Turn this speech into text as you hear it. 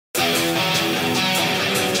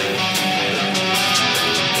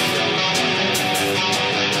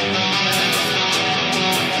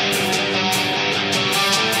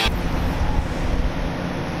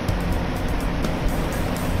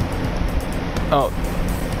Oh,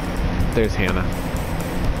 there's Hannah.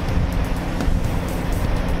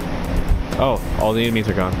 Oh, all the enemies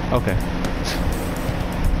are gone. Okay.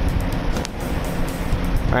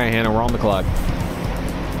 Alright, Hannah, we're on the clock.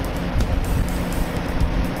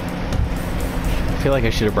 I feel like I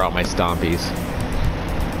should have brought my stompies.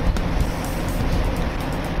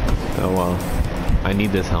 Oh well. I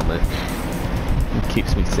need this helmet. It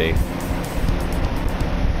keeps me safe.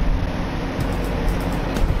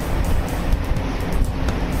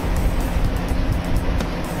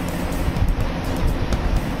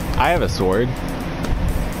 I have a sword.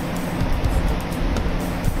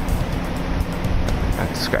 I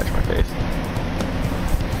have to scratch my face.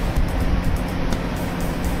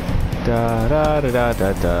 Da da da da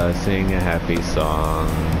da da, sing a happy song.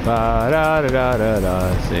 Ba da da da da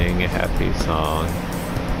da, sing a happy song.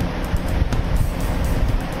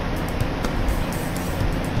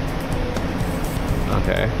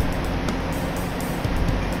 Okay.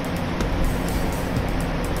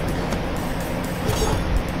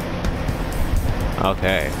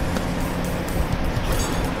 Okay.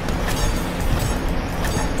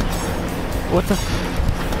 What the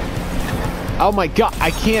f— oh my god,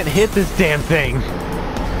 I can't hit this damn thing!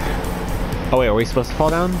 Oh wait, are we supposed to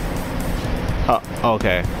fall down? Oh,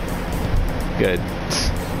 okay. Good.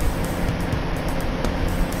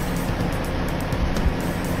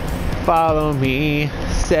 Follow me,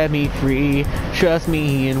 set me free, trust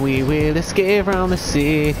me and we will escape from the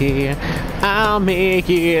city. I'll make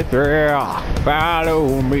it through,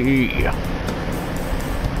 follow me.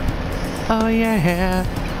 Oh yeah.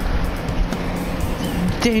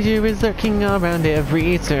 Danger is lurking around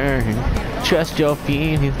every turn. Trust your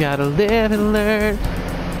feelings, gotta live and learn.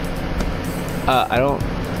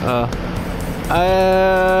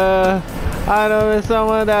 I know there's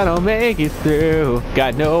someone that'll make it through.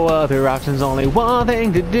 Got no other options, only one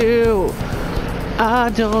thing to do.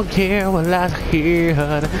 I don't care what lies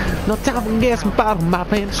ahead. No time for guessing, follow my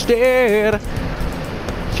plan instead.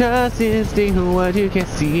 Trust instinct what you can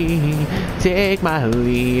see. Take my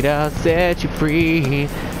lead, I'll set you free.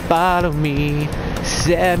 Follow me,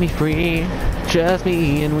 set me free. Trust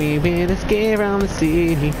me and we will escape from the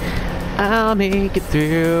city. I'll make it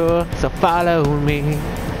through, so follow me.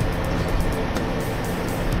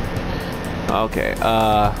 Okay,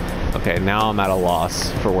 okay, now I'm at a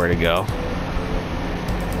loss for where to go.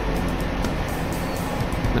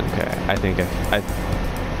 Okay, I think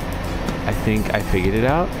I figured it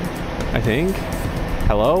out. I think.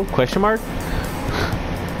 Hello? Question mark?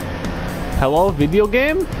 Hello, video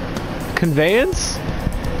game? Conveyance?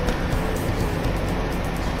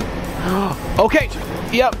 Okay,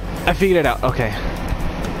 yep, I figured it out. Okay.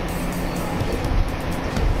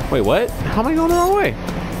 Wait, what? How am I going the wrong way?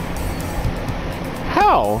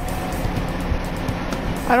 How?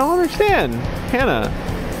 I don't understand.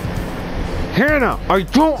 Hannah, I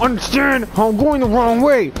don't understand how I'm going the wrong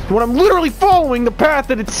way when I'm literally following the path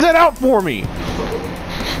that it's set out for me.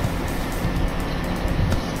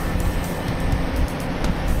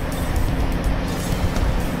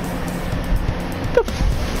 The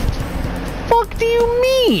fuck do you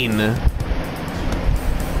mean?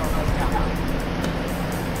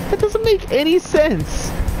 That doesn't make any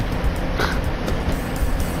sense.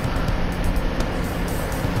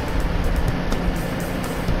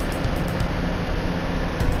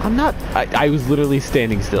 I'm not— I was literally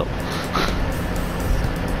standing still.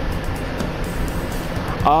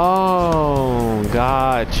 Oh,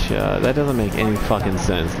 gotcha. That doesn't make any fucking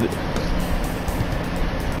sense.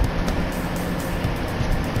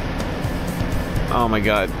 Oh my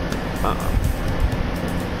god.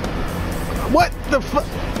 What the fuck?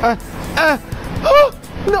 Oh,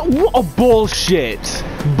 no, oh, bullshit.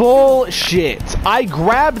 Bullshit. I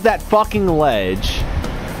grabbed that fucking ledge.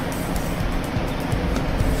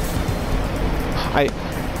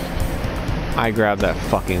 I grabbed that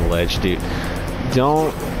fucking ledge, dude.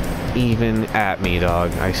 Don't even at me,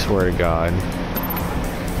 dog. I swear to God.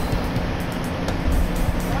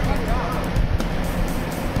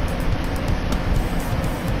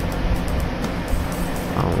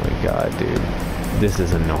 Oh my God, dude. This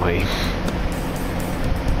is annoying.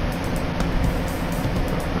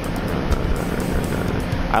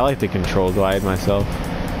 I like the control glide myself.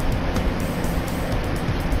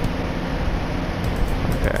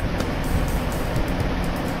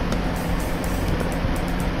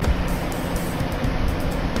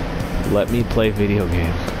 Let me play video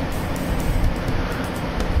game.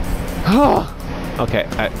 Okay,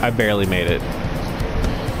 I barely made it.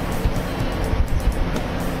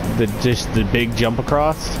 Just the big jump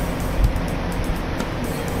across.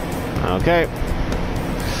 Okay.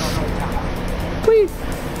 Whee!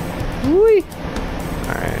 Whee!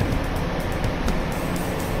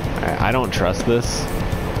 I don't trust this.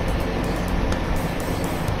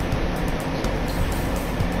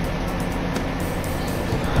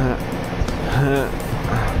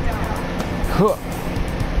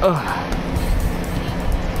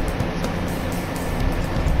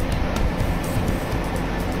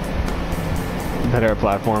 Better at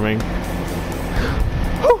platforming.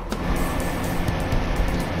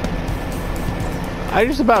 I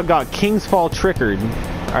just about got King's Fall triggered.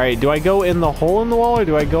 Alright, do I go in the hole in the wall or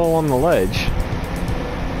do I go on the ledge?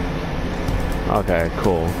 Okay,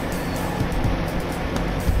 cool.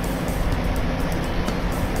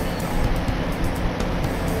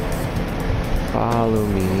 Follow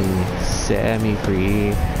me, set me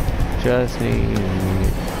free, just me.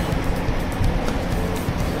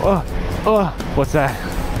 Oh, what's that?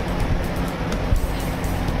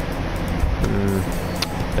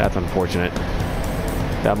 That's unfortunate.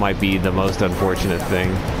 That might be the most unfortunate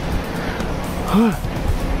thing.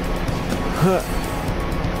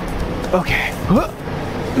 Okay.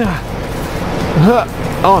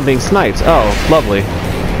 Oh, I'm being sniped. Oh, lovely.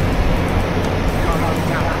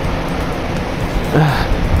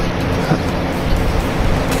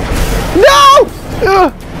 No!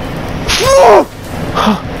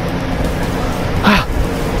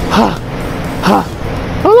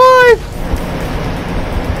 Alive!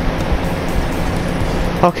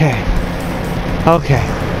 Okay. Okay.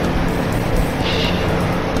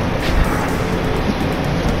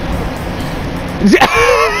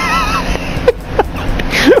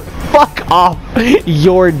 Fuck off.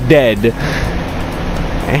 You're dead.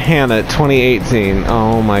 Hannah, 2018.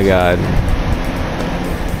 Oh my god.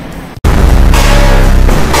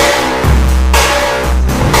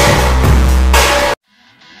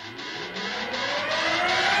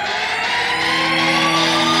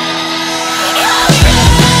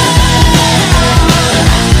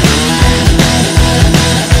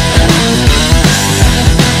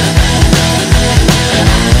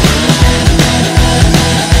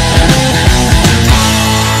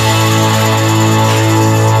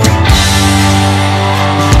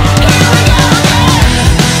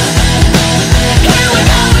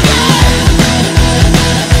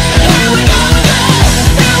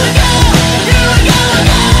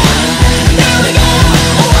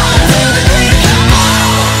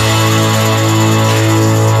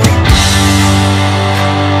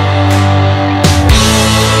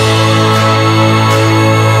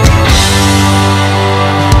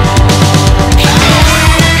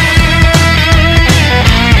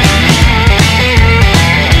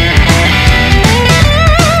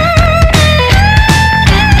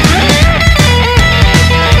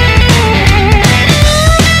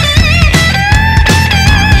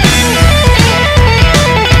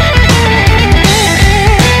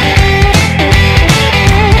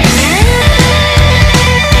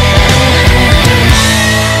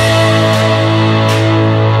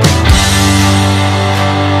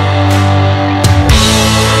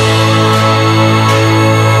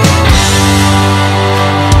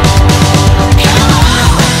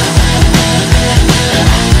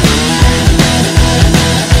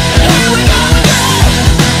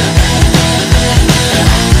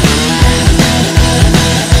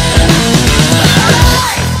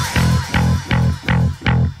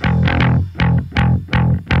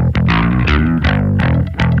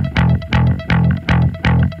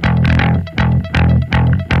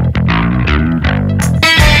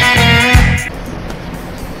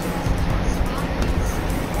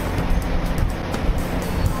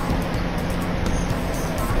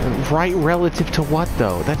 Right relative to what,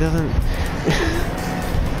 though? That doesn't...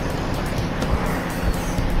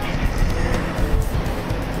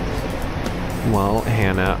 Well,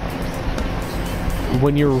 Hannah,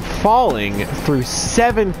 when you're falling through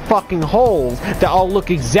 7 fucking holes that all look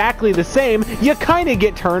exactly the same, you kind of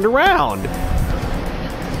get turned around.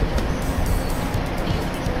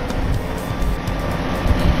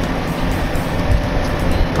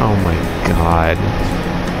 Oh my god.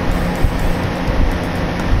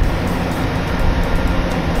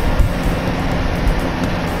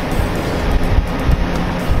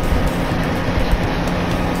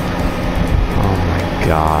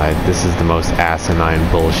 God, this is the most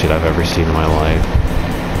asinine bullshit I've ever seen in my life.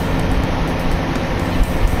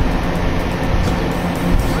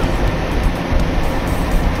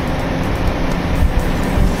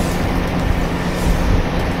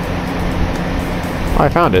 Oh, I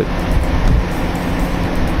found it.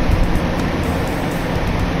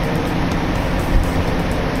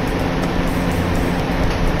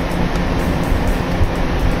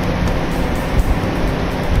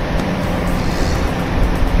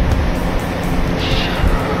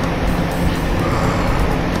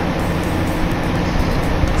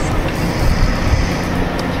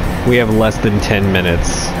 We have less than 10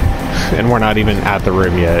 minutes, and we're not even at the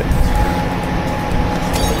room yet.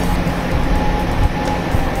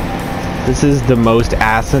 This is the most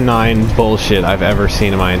asinine bullshit I've ever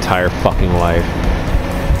seen in my entire fucking life.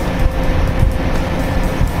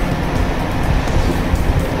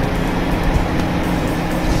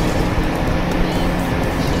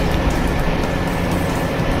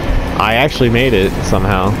 I actually made it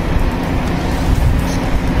somehow.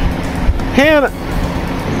 Hannah!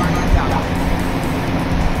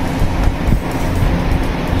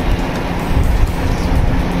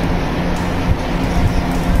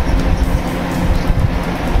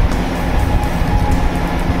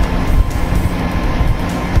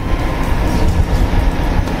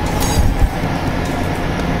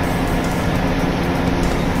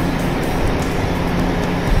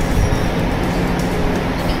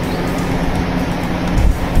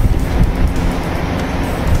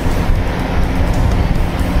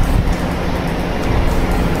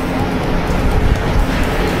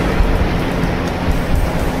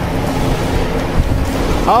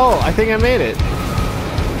 Oh, I think I made it.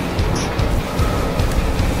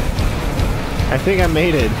 I think I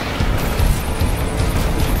made it.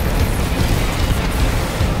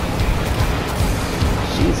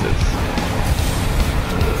 Jesus.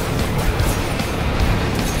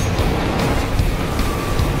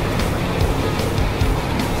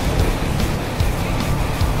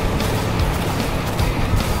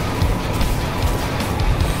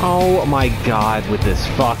 Oh my god, with this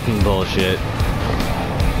fucking bullshit.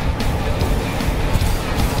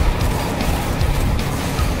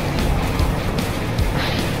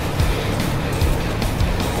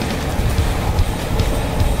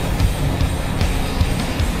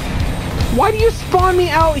 Why do you spawn me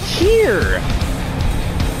out here?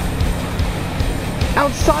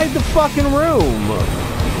 Outside the fucking room.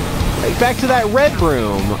 Like, back to that red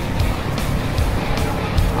room.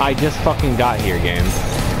 I just fucking got here, game.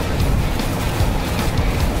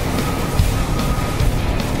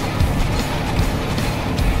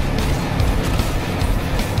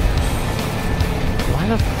 Why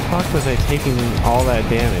the fuck was I taking all that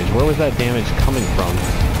damage? Where was that damage coming from?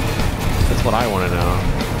 That's what I want to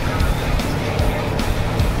know.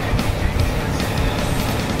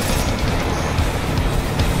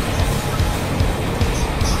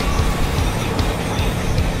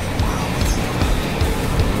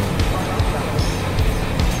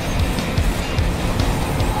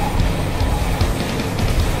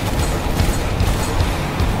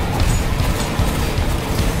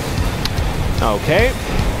 Okay,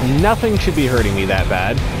 nothing should be hurting me that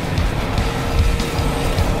bad.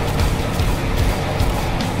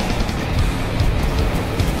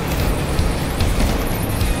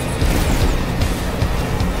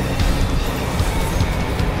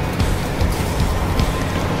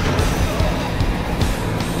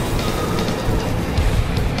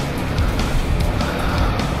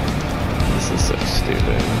 This is so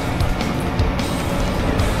stupid.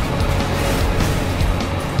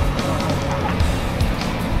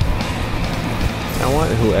 I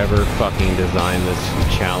want whoever fucking designed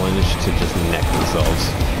this challenge to just neck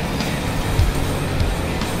themselves.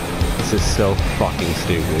 This is so fucking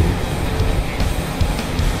stupid.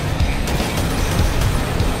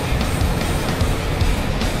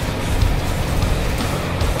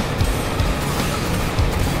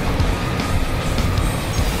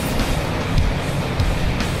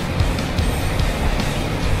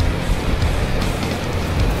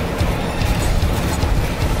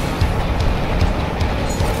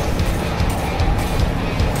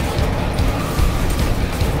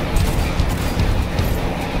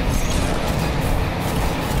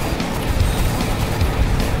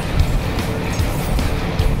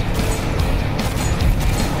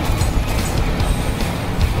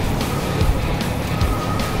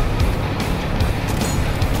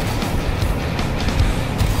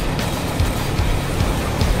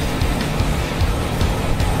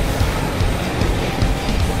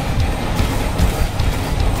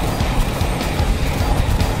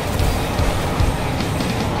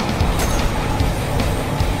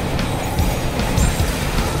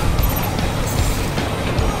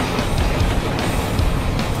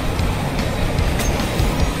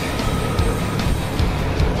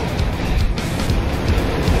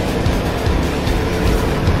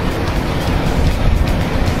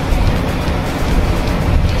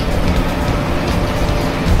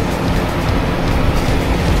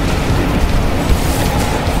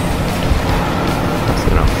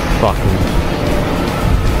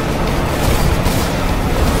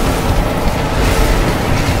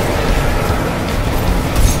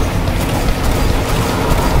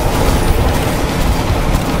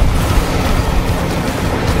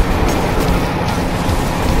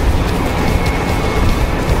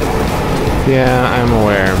 Yeah, I'm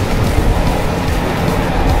aware.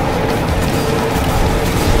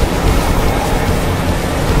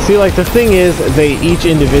 See, like, the thing is, they each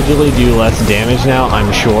individually do less damage now,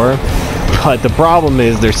 I'm sure. But the problem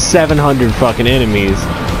is, there's 700 fucking enemies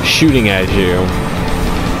shooting at you.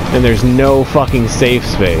 And there's no fucking safe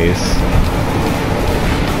space.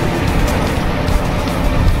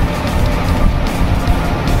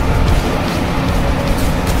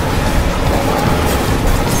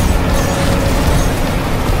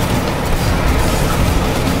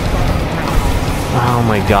 Oh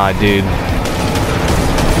my god, dude.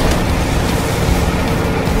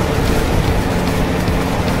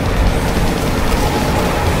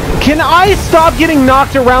 Can I stop getting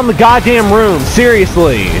knocked around the goddamn room?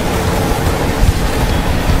 Seriously.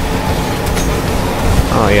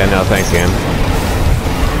 Oh yeah, no, thanks, game.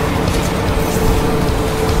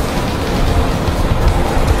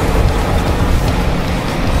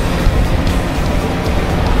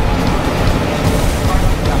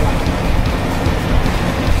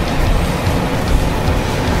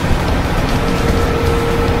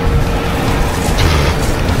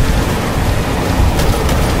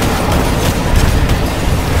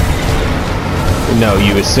 No,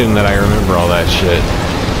 you assume that I remember all that shit.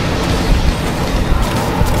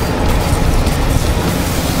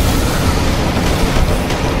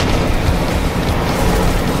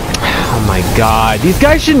 Oh my god, these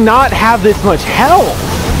guys should not have this much health!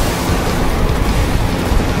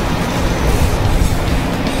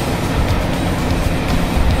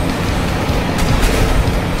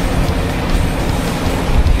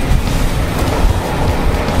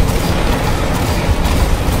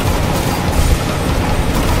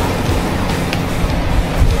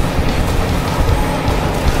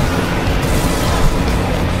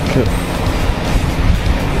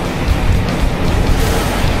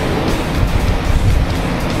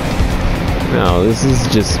 No, this is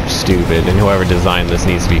just stupid, and whoever designed this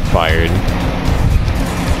needs to be fired.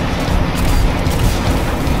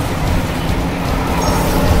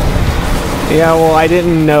 Yeah, well, I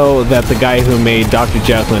didn't know that the guy who made Dr.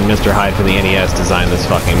 Jekyll and Mr. Hyde for the NES designed this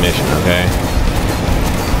fucking mission, okay?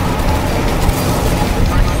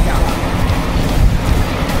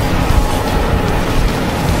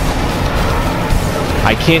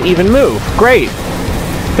 I can't even move. Great.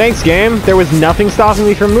 Thanks, game. There was nothing stopping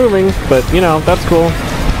me from moving, but, you know, that's cool. What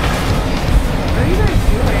are you guys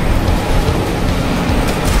doing?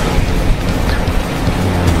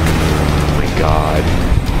 Oh my god.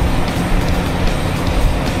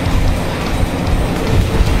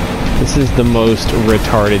 This is the most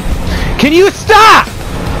retarded... Can you stop?!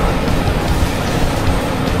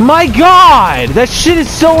 My god! That shit is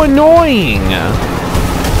so annoying!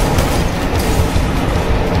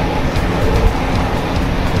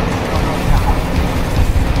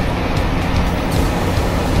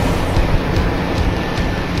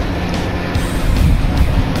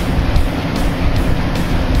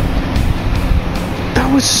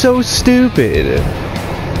 That was so stupid.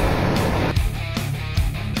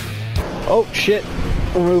 Oh shit,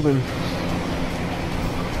 we're moving.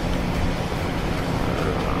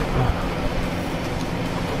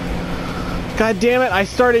 God damn it, I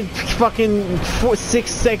started fucking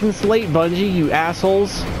 6 seconds late, Bungie, you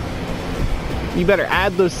assholes. You better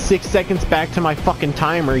add those 6 seconds back to my fucking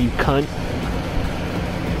timer, you cunt.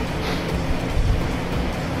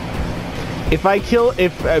 If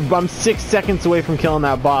I'm 6 seconds away from killing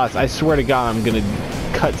that boss, I swear to God I'm gonna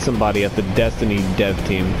cut somebody at the Destiny dev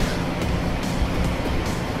team.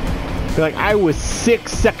 Be like, I was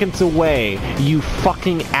 6 seconds away, you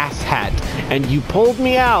fucking asshat, and you pulled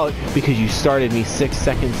me out because you started me 6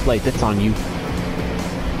 seconds late. That's on you.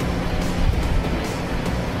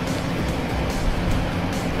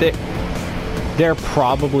 There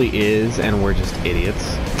probably is, and we're just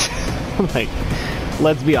idiots. Like,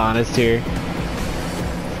 let's be honest here.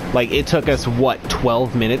 Like, it took us, what,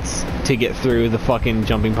 12 minutes to get through the fucking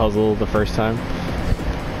jumping puzzle the first time?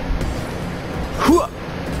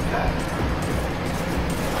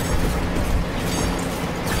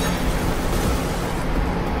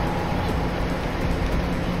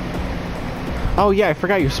 Oh yeah, I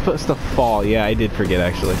forgot you're supposed to fall. Yeah, I did forget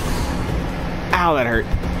actually. Ow, that hurt.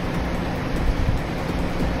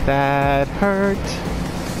 That hurt.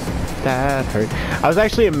 That hurt. I was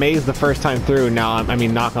actually amazed the first time through. Now, I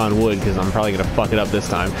mean, knock on wood, because I'm probably gonna fuck it up this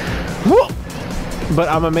time. But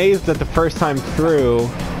I'm amazed that the first time through,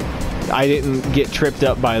 I didn't get tripped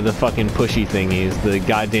up by the fucking pushy thingies. The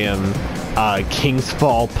goddamn King's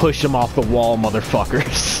Fall, push them off the wall,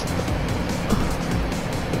 motherfuckers.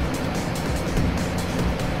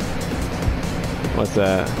 What's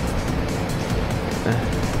that?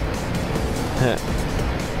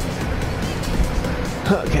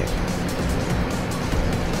 Okay.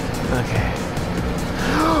 Okay.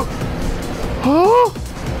 Oh!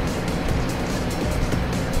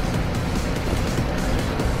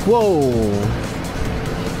 Whoa!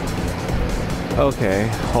 Okay,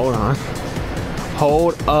 hold on.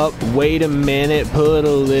 Hold up, wait a minute, put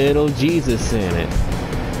a little Jesus in it.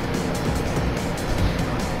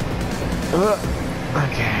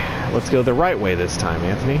 Okay, let's go the right way this time,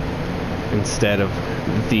 Anthony. Instead of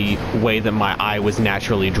the way that my eye was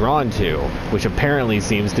naturally drawn to, which apparently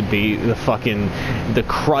seems to be the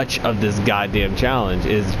crutch of this goddamn challenge,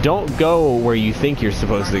 is don't go where you think you're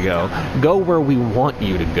supposed to go. Go where we want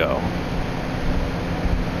you to go.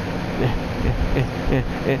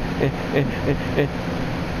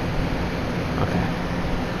 Okay.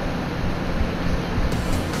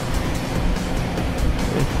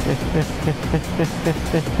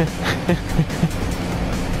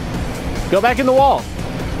 Go back in the wall.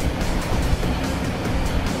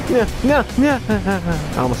 No.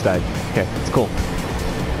 I almost died. Okay, it's cool.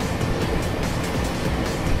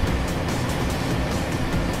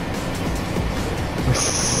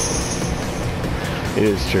 It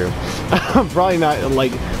is true. I'm probably not,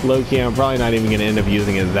 like, low-key, I'm probably not even going to end up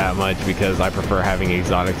using it that much because I prefer having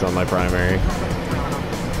exotics on my primary.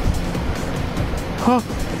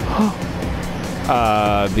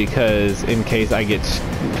 Because in case I get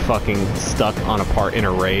fucking stuck on a part in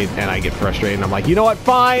a raid and I get frustrated and I'm like, you know what,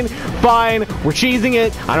 fine, we're cheesing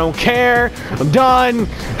it, I don't care, I'm done,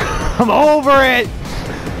 I'm over it,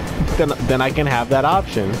 then I can have that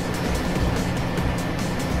option.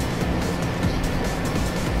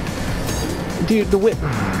 Dude, the whip.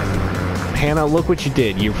 Hannah, look what you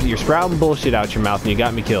did. You're sprouting bullshit out your mouth and you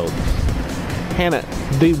got me killed. Hannah,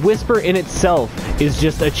 the whisper in itself is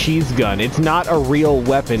just a cheese gun. It's not a real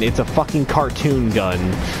weapon. It's a fucking cartoon gun.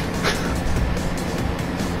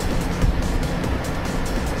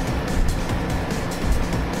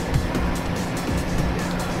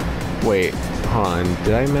 Wait, hold on.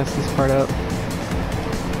 Did I mess this part up?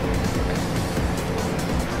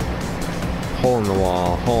 Hole in the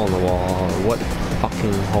wall. What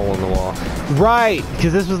fucking hole in the wall? Right!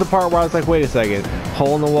 Because this was the part where I was like, wait a second.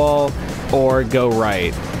 Hole in the wall or go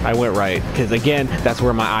right. I went right. Because again, that's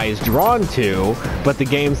where my eye is drawn to. But the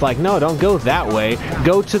game's like, no, don't go that way.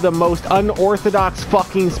 Go to the most unorthodox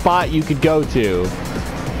fucking spot you could go to.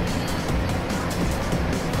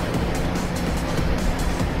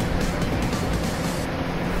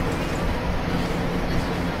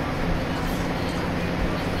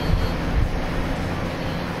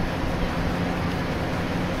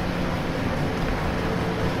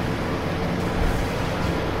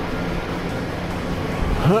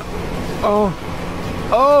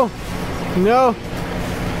 Oh,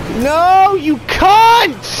 no, you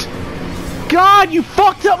cunt! God, you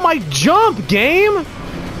fucked up my jump, game!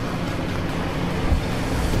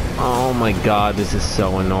 Oh my god, this is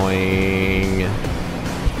so annoying.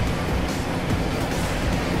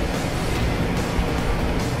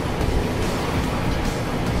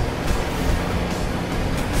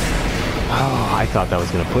 Oh, I thought that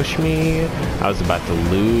was gonna push me. I was about to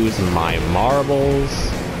lose my marbles.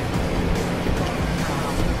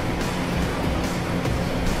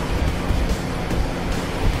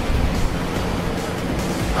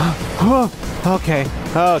 Okay,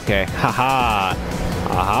 haha,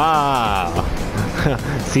 aha.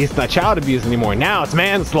 See, it's not child abuse anymore. Now it's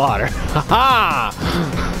manslaughter. Haha.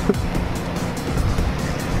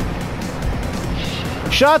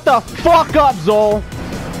 Shut the fuck up, Zol.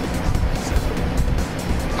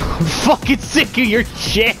 I'm fucking sick of your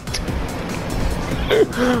shit.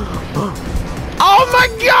 Oh my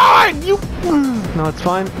god! You. No, it's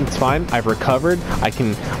fine. It's fine. I've recovered. I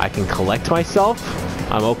can collect myself.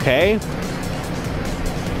 I'm okay.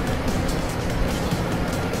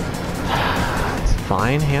 It's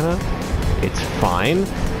fine, Hannah. It's fine.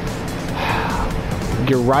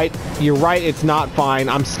 You're right. You're right. It's not fine.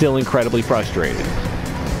 I'm still incredibly frustrated.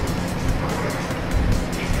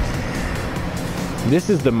 This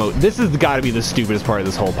is got to be the stupidest part of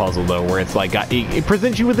this whole puzzle, though, where it's like it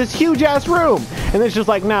presents you with this huge ass room, and it's just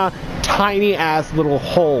like, nah, tiny ass little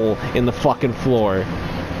hole in the fucking floor.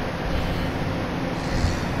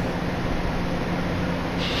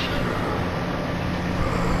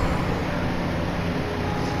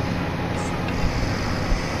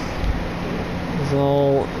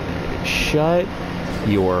 So, shut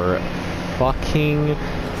your fucking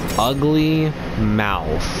ugly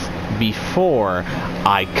mouth before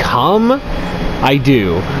I come. I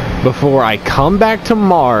do. Before I come back to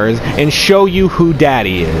Mars and show you who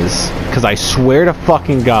Daddy is. Because I swear to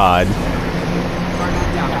fucking God.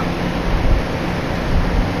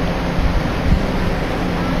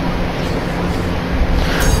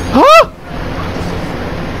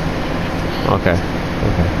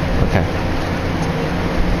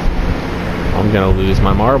 gonna lose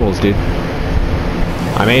my marbles, dude.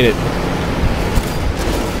 I made it.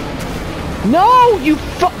 No, you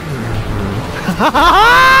fuck!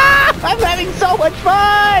 I'm having so much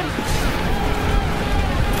fun!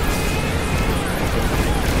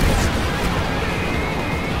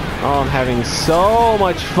 Oh, I'm having so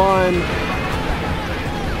much fun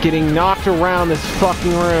getting knocked around this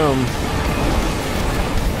fucking room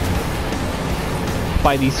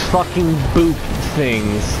by these fucking boop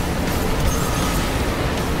things.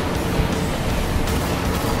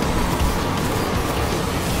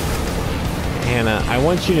 Hannah, I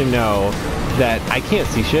want you to know that I can't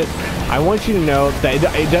see shit. I want you to know that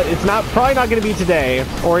it's probably not going to be today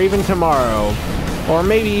or even tomorrow or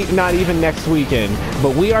maybe not even next weekend,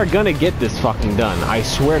 but we are going to get this fucking done. I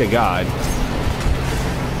swear to God.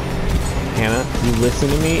 Hannah, you listen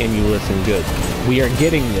to me and you listen good. We are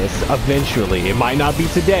getting this eventually. It might not be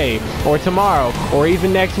today or tomorrow or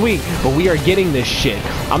even next week, but we are getting this shit.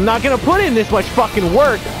 I'm not gonna put in this much fucking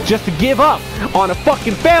work just to give up on a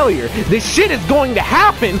fucking failure. This shit is going to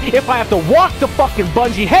happen if I have to walk to fucking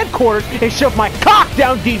Bungie headquarters and shove my cock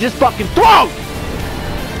down Deej's fucking throat!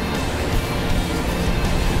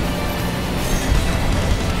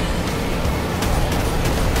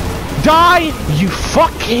 Die, you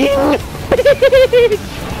fucking bitch!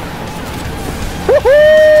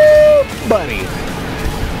 Woohoo! Buddy.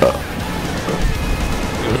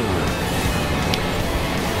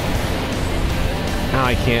 Now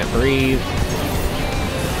I can't breathe.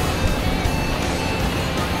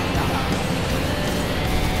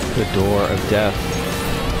 The door of death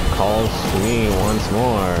calls to me once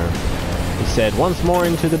more. He said, "Once more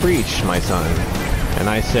into the breach, my son." And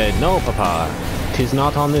I said, "No, Papa. 'Tis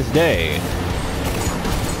not on this day.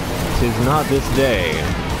 'Tis not this day,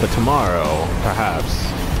 but tomorrow, perhaps."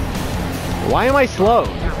 Why am I slow?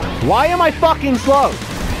 Why am I fucking slow?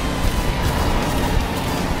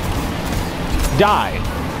 Die.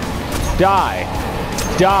 Die.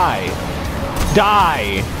 Die.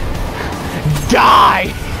 Die.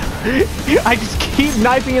 Die! I just keep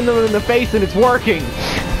knifing them in the face and it's working.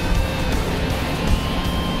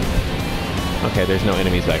 Okay, there's no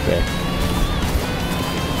enemies back there.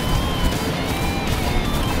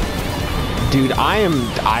 Dude, I am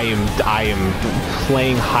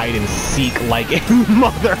playing hide and seek like a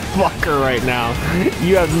motherfucker right now.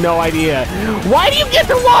 You have no idea. Why do you get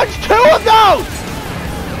to launch 2 of those?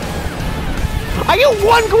 I get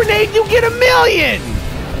 1 grenade, you get 1,000,000!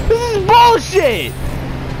 This is bullshit!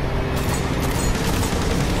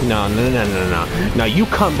 No. No, you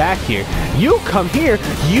come back here. You come here,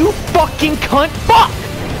 you fucking cunt fuck!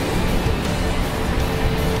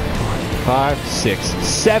 5, 6,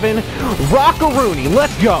 7. Rockaroony,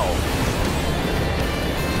 let's go!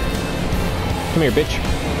 Come here, bitch.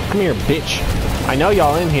 Come here, bitch. I know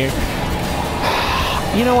y'all in here.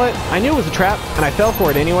 You know what? I knew it was a trap, and I fell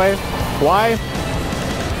for it anyway. Why?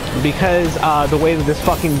 Because the way that this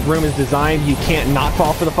fucking room is designed, you can't not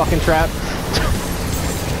fall for the fucking trap.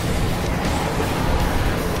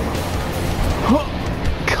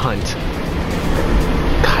 Cunt.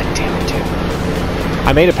 God damn it, dude.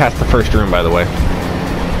 I made it past the first room, by the way.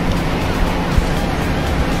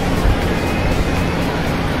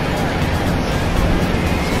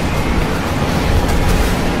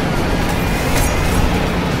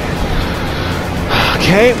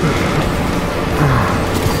 Okay.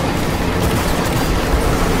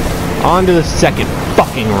 On to the second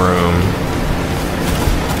fucking room.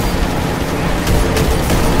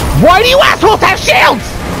 Why do you assholes have shields?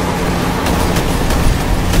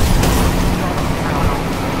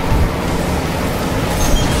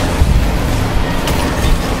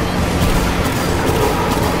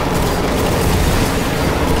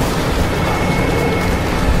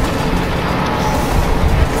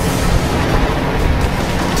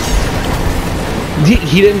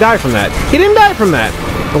 He didn't die from that. He didn't die from that.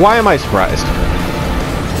 Why am I surprised?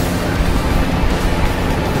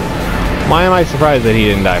 Why am I surprised that he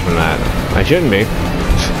didn't die from that? I shouldn't be.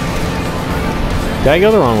 Did I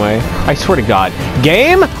go the wrong way? I swear to God.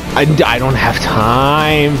 Game? I don't have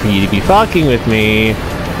time for you to be fucking with me.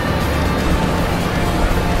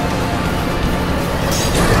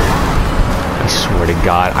 I swear to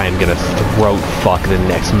God, I am gonna throat fuck the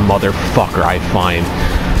next motherfucker I find.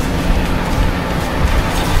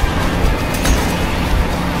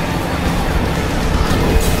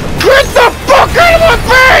 Get the fuck out of my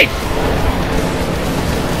face!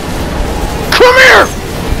 Come here!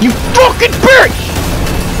 You fucking bitch!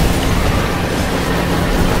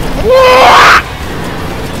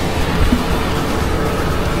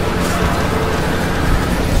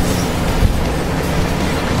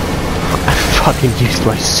 fucking used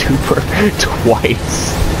my super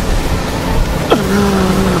twice.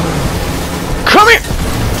 Come here!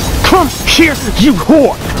 Come here, you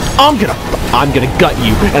whore! I'm gonna gut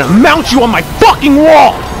you and I'll mount you on my fucking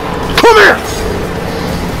wall! Come here!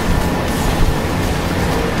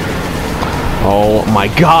 Oh my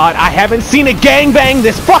god, I haven't seen a gangbang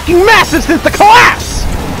this fucking massive since the collapse!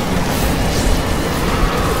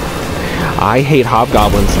 I hate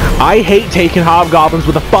hobgoblins. I hate taking hobgoblins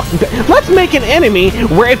with a fucking... Let's make an enemy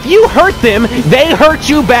where if you hurt them, they hurt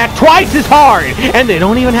you back twice as hard! And they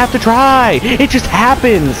don't even have to try! It just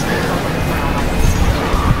happens!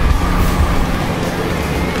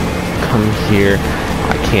 Come here.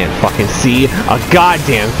 I can't fucking see a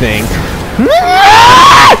goddamn thing.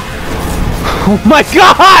 Oh my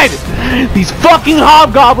god! These fucking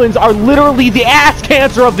hobgoblins are literally the ass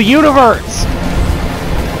cancer of the universe!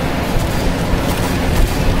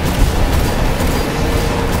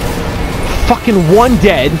 Fucking one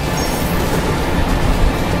dead.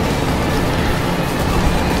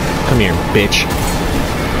 Come here, bitch.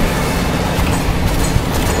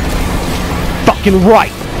 Fucking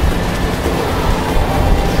right!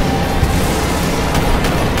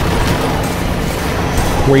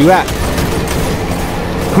 Where you at?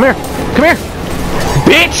 Come here! Come here!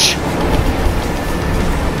 Bitch!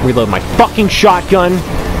 Reload my fucking shotgun.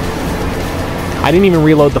 I didn't even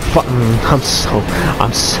reload the I'm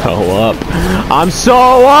so up. I'm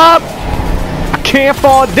so up! I can't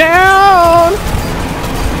fall down!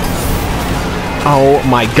 Oh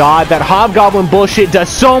my god, that hobgoblin bullshit does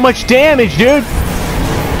so much damage, dude!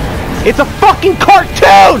 It's a fucking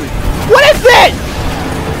cartoon! What is this?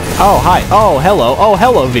 Oh, hi. Oh, hello. Oh,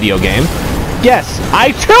 hello, video game. Yes,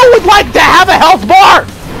 I too would like to have a health bar!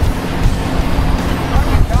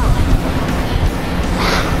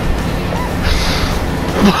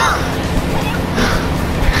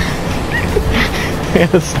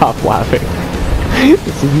 Stop laughing.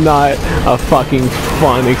 This is not a fucking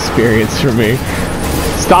fun experience for me.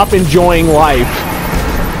 Stop enjoying life.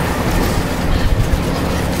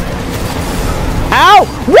 Ow!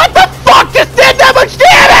 What the fuck just did that much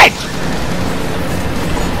damage?!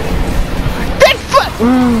 That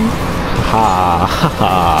ha ha ha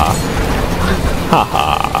ha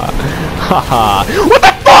ha ha ha. What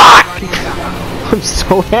the fuck?! I'm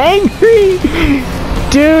so angry!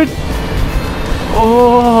 Dude!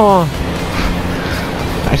 Oh!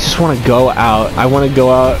 I just want to go out. I want to go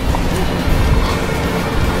out.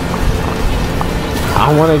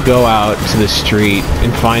 I want to go out to the street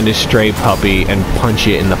and find a stray puppy and punch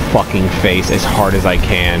it in the fucking face as hard as I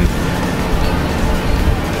can.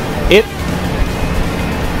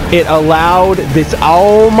 It allowed this.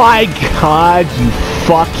 Oh my god, you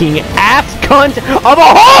fucking ass cunt of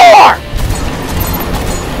a whore!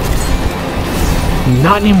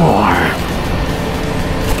 Not anymore.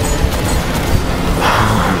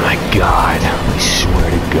 Oh my god. I swear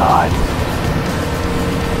to god.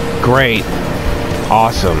 Great.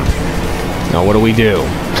 Awesome. Now what do we do?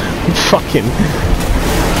 Fucking...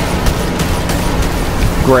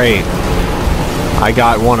 Great. I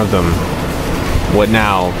got one of them. What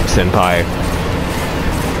now, senpai?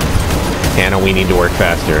 Hannah, we need to work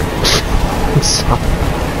faster.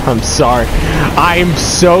 I'm sorry. I'm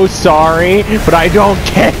so sorry, but I don't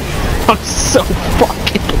care. I'm so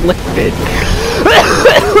fucking livid.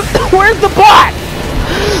 Where's the bot?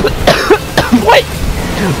 Wait!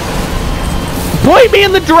 Point me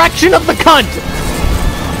in the direction of the cunt!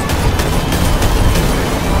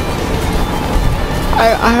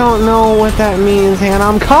 I don't know what that means, Hannah.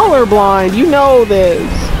 I'm colorblind. You know this.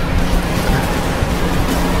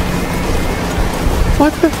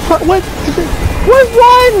 What the fuck? What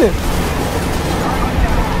one?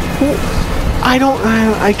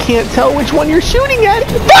 I can't tell which one you're shooting at.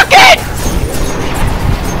 Fuck it!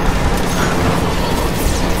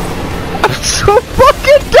 I'm so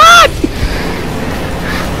fucking done!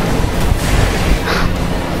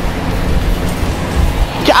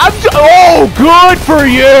 Oh, good for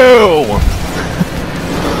you!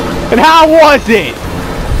 And how was it?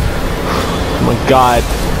 Oh my god.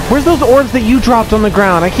 Where's those orbs that you dropped on the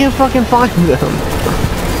ground? I can't fucking find them.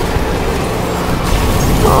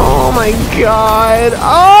 Oh my god. Oh!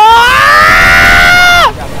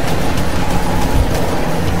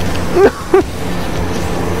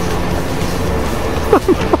 I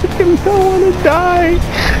fucking don't want to die.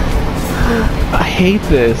 I hate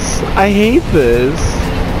this. I hate this.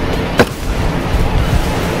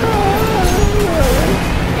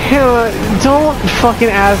 Hannah, don't fucking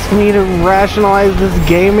ask me to rationalize this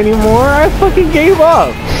game anymore. I fucking gave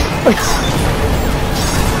up.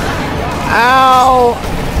 Ow!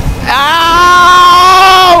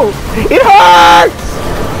 Ow! It hurts!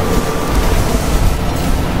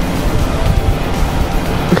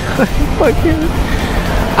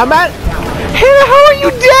 I'm at... Hannah, how are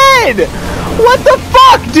you dead? What the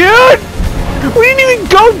fuck, dude? We didn't even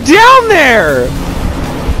go down there!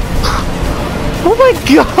 Oh my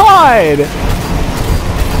god!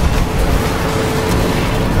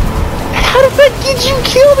 How did that get you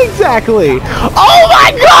killed exactly? Oh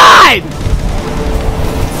my god!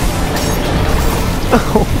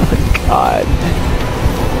 Oh my god.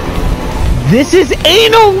 This is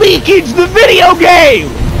Anal Leakage, the video game!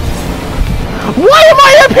 Why am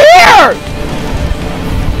I up here?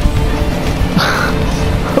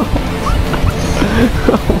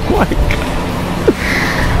 Oh my god.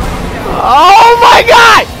 Oh my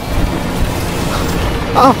god!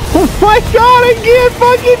 Oh my god, I can't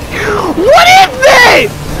fucking... What is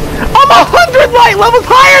this? I'm 100 light levels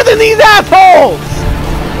higher than these assholes!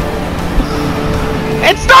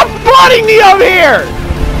 And stop spawning me up here!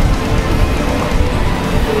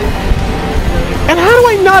 And how do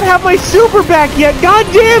I not have my super back yet? God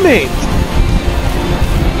damn it!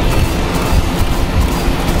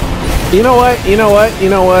 You know what? You know what? You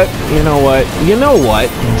know what? You know what? You know what?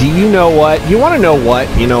 Do you know what? You want to know what?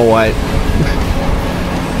 You know what?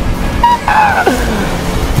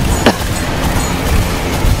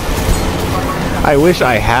 I wish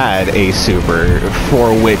I had a super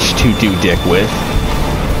for which to do dick with.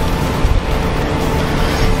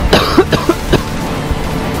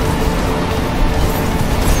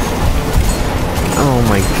 Oh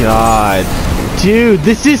my god. Dude,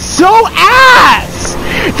 this is so ass!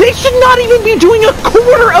 They should not even be doing a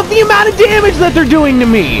quarter of the amount of damage that they're doing to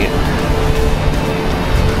me!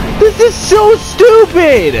 This is so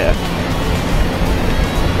stupid!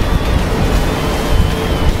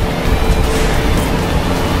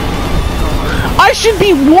 I should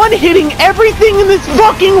be one-hitting everything in this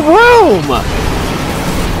fucking room!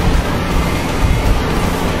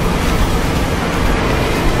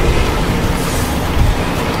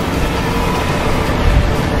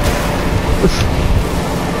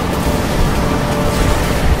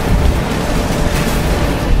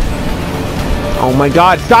 Oh my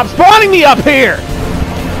god, stop spawning me up here!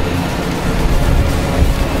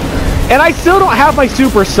 And I still don't have my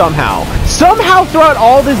super somehow. Somehow throughout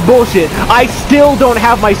all this bullshit, I still don't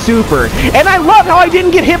have my super. And I love how I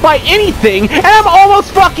didn't get hit by anything, and I'm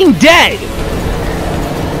almost fucking dead!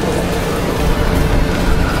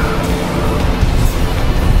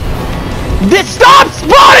 Stop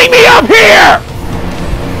spawning me up here!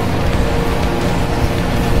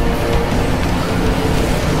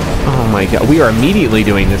 Oh my god, we are immediately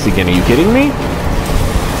doing this again. Are you kidding me?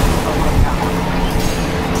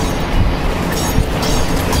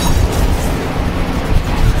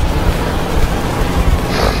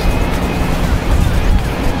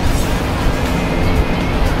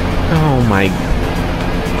 Oh my...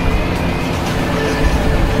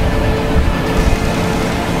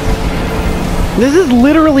 This is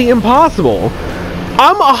literally impossible.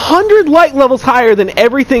 I'm 100 light levels higher than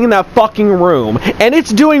everything in that fucking room, and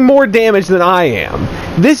it's doing more damage than I am.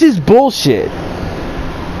 This is bullshit.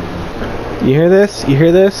 You hear this? You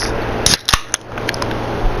hear this?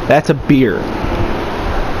 That's a beer.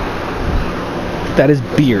 That is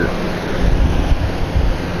beer.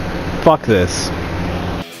 Fuck this.